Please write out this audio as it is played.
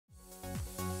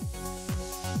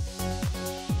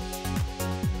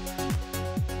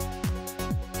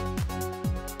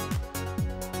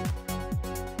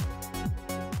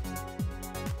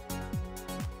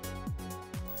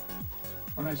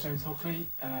name's James Hockley.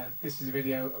 This is a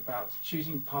video about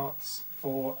choosing parts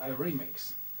for a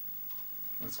remix.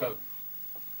 Let's go.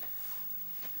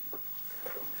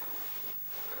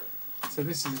 So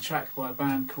this is a track by a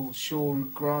band called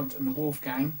Sean, Grant and the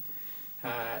Wolfgang.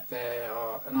 They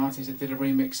are an artist that did a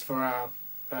remix for our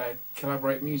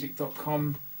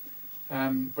collaboratemusic.com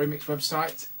remix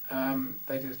website.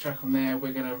 They did a track on there.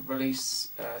 We're going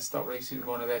to start releasing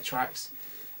one of their tracks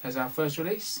as our first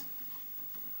release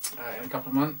in a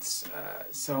couple of months.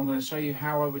 So I'm going to show you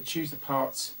how I would choose the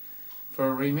parts for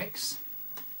a remix.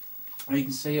 And you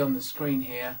can see on the screen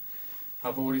here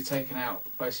I've already taken out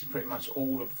basically pretty much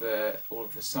all of the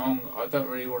song. I don't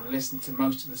really want to listen to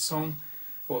most of the song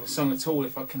or the song at all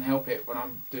if I can help it. When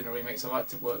I'm doing a remix, I like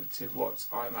to work to what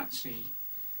I'm actually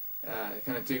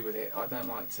going to do with it. I don't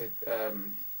like to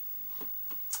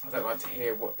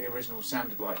hear what the original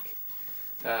sounded like,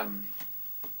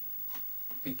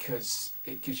 because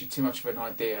it gives you too much of an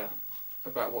idea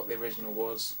about what the original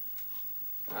was,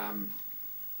 and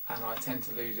I tend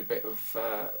to lose a bit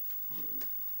of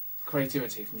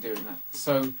creativity from doing that.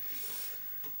 So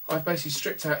I've basically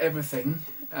stripped out everything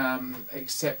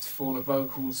except for the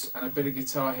vocals and a bit of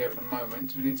guitar here at the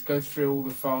moment. We need to go through all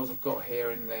the files I've got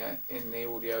here in the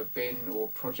audio bin or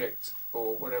project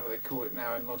or whatever they call it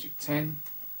now in Logic 10.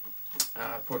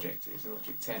 Project is in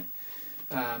Logic 10.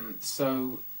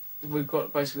 So we've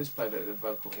got basically, let's play a bit of the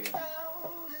vocal here.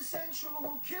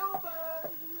 Central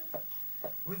Gibbons,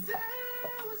 where there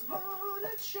was born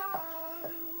a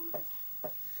child,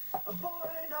 a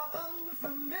boy not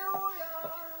unfamiliar,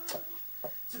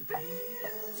 to beat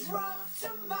is rough to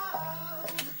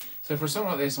mild. So for a song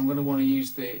like this, I'm going to want to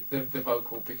use the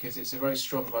vocal because it's a very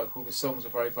strong vocal. The song's a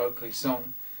very vocally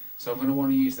song, so I'm going to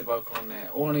want to use the vocal on there.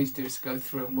 All I need to do is go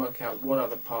through and work out what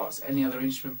other parts, any other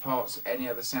instrument parts, any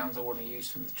other sounds I want to use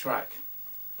from the track.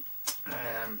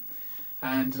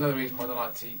 And another reason why I don't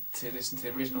like to listen to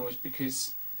the original is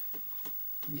because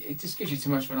it just gives you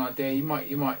too much of an idea. You might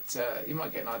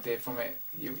get an idea from it.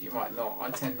 You might not.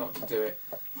 I tend not to do it.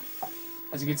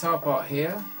 There's a guitar part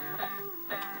here.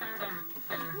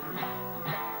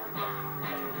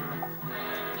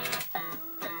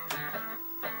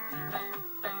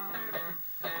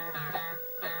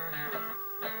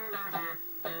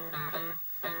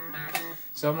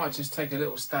 So I might just take a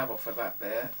little stab off of that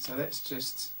there. So let's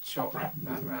just chop that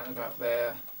round about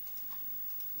there.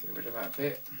 Get rid of that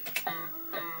bit.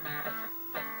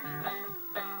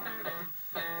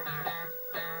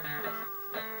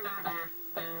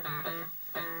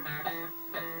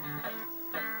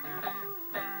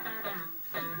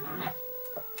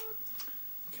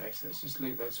 Okay, so let's just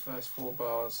loop those first 4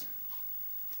 bars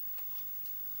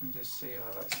and just see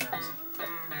how that sounds.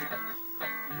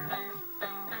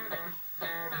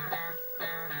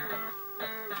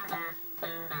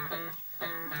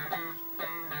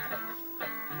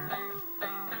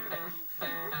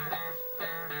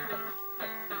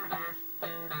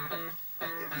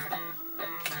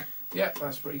 Yeah,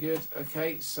 that's pretty good.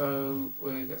 Okay, so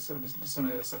we'll get some of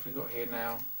the other stuff we've got here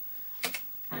now.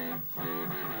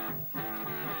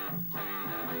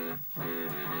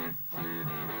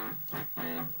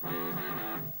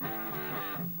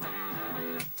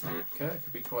 Okay, that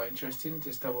could be quite interesting.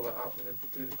 Just double that up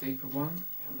with a deeper one.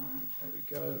 There we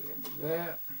go, into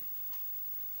there.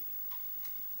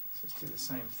 So let's do the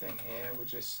same thing here. We'll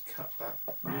just cut that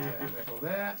middle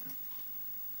there.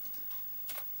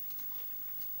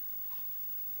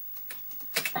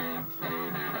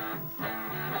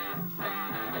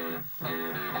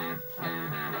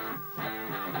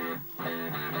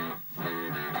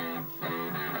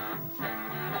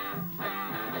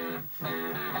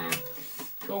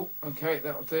 Cool, okay,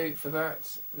 that'll do for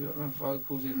that. We've got enough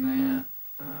vocals in there.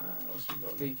 Also we've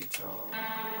got lead guitar.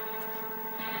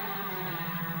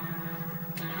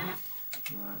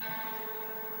 Right.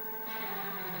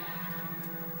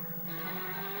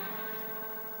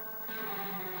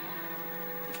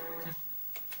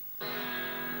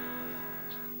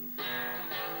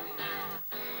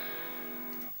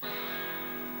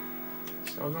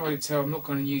 So I can already tell I'm not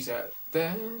going to use that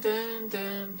dun dun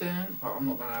dun dun, but I'm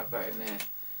not going to have that in there.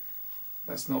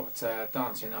 That's not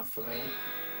dancey enough for me.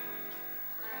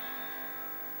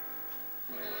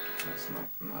 That's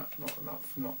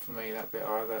not for me, that bit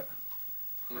either.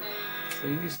 So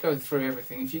you just go through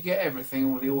everything. If you get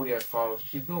everything, all the audio files,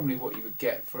 which is normally what you would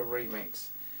get for a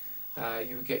remix,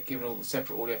 you would get given all the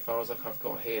separate audio files like I've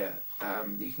got here.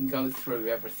 You can go through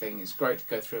everything. It's great to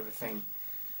go through everything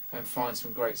and find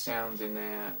some great sounds in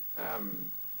there.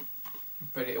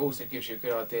 But it also gives you a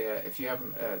good idea. If you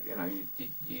haven't,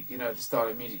 you know the style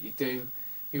of music you do,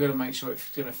 you've got to make sure it's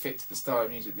going to fit to the style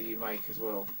of music that you make as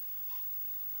well.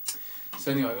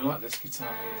 So anyway, we like this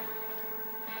guitar here.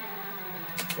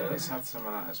 So let's have some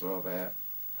of that as well there.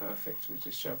 Perfect, we'll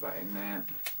just shove that in there.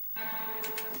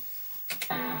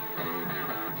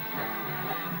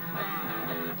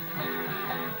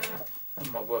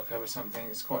 That might work over something,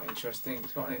 it's quite interesting,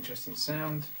 it's got an interesting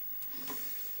sound.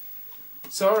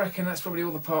 So I reckon that's probably all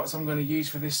the parts I'm going to use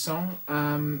for this song.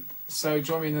 So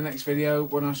join me in the next video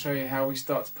when I show you how we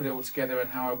start to put it all together and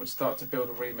how I would start to build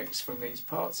a remix from these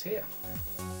parts here.